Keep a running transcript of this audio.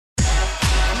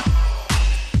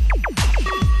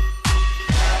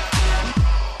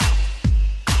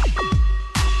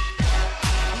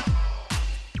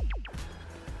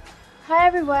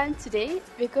everyone, today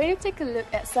we're going to take a look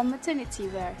at some maternity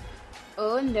wear.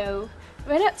 Oh no,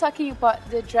 we're not talking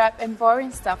about the drab and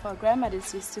boring stuff our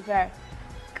grandmothers used to wear.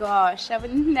 Gosh, I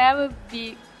would never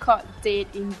be caught dead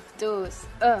in those.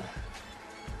 Ugh.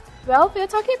 Well, we're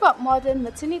talking about modern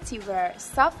maternity wear,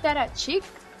 stuff that are chic,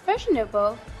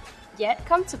 fashionable, yet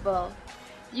comfortable.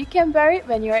 You can wear it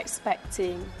when you're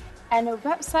expecting. And a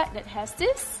website that has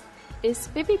this is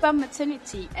Baby Bump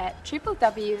Maternity at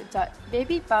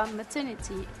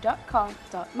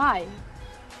www.babybumpmaternity.com.my.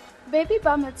 Baby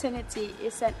Bump Maternity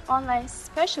is an online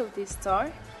specialty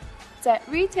store that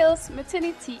retails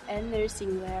maternity and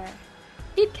nursing wear.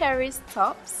 It carries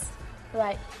tops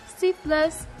like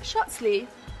sleeveless, short sleeve,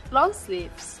 long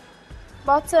sleeves,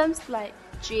 bottoms like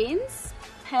jeans,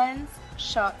 pants,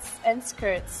 shorts, and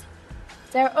skirts.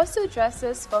 There are also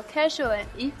dresses for casual and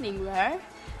evening wear,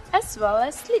 as well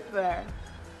as sleepwear.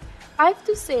 I have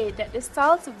to say that the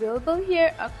styles available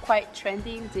here are quite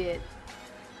trendy indeed.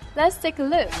 Let's take a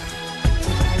look.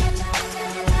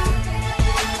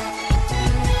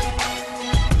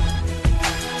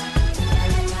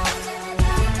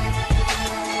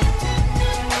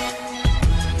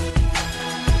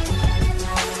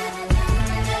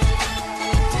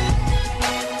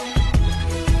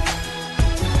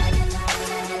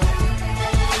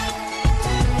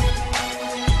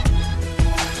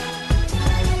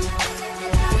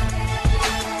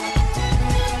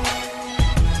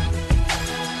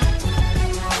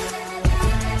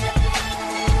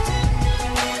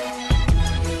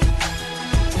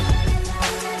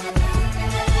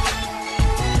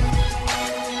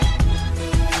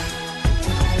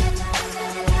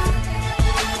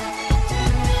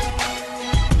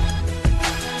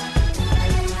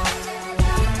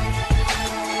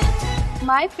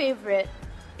 My favorite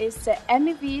is the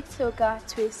MEV Toga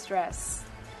twist dress.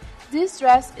 This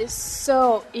dress is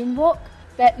so in vogue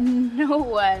that no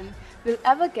one will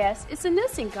ever guess it's a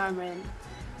nursing garment.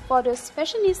 For those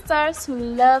fashionistas who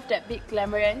love that big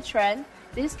glamour and trend,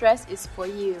 this dress is for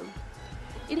you.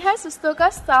 It has a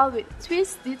toga style with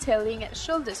twist detailing at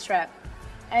shoulder strap,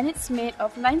 and it's made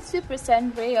of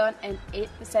 92% rayon and 8%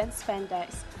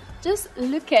 spandex. Just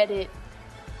look at it.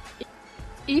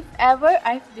 If ever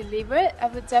I've delivered, I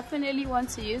would definitely want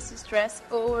to use this dress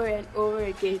over and over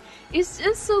again. It's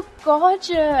just so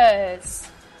gorgeous.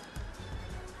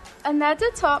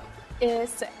 Another top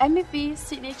is the MEV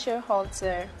Signature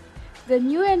Halter. The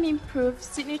new and improved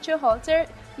Signature Halter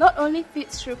not only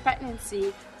fits through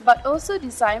pregnancy, but also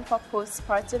designed for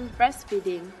postpartum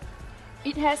breastfeeding.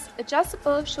 It has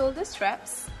adjustable shoulder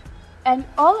straps and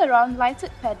all-around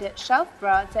lighted padded shelf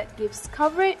bra that gives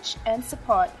coverage and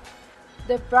support.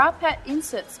 The bra pad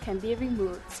inserts can be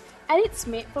removed, and it's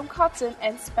made from cotton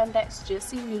and spandex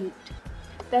jersey knit.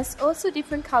 There's also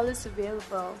different colors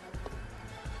available.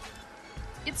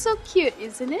 It's so cute,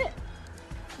 isn't it?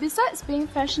 Besides being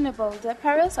fashionable, the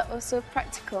apparels are also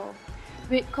practical,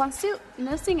 with concealed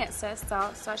nursing access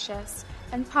styles such as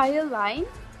Empire line.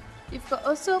 You've got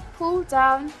also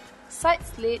pull-down, side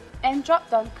slit, and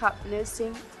drop-down cup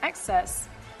nursing access.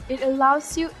 It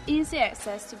allows you easy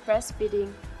access to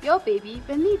breastfeeding your baby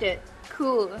when needed.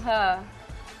 Cool, huh?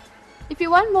 If you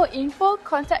want more info,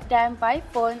 contact them by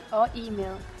phone or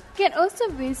email. You can also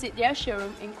visit their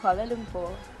showroom in Kuala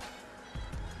Lumpur.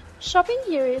 Shopping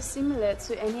here is similar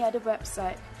to any other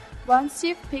website. Once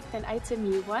you've picked an item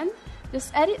you want,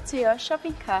 just add it to your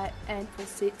shopping cart and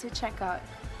proceed to checkout.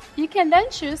 You can then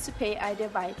choose to pay either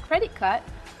by credit card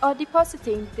or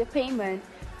depositing the payment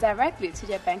directly to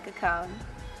their bank account.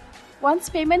 Once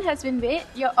payment has been made,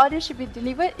 your order should be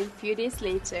delivered a few days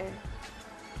later.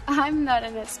 I'm not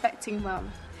an expecting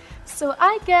mom, so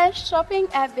I guess shopping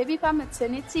at Baby Bump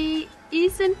Maternity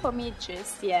isn't for me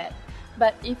just yet.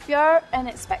 But if you're an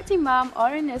expecting mom or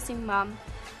a nursing mom,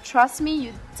 trust me,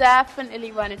 you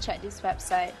definitely want to check this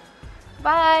website.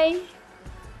 Bye!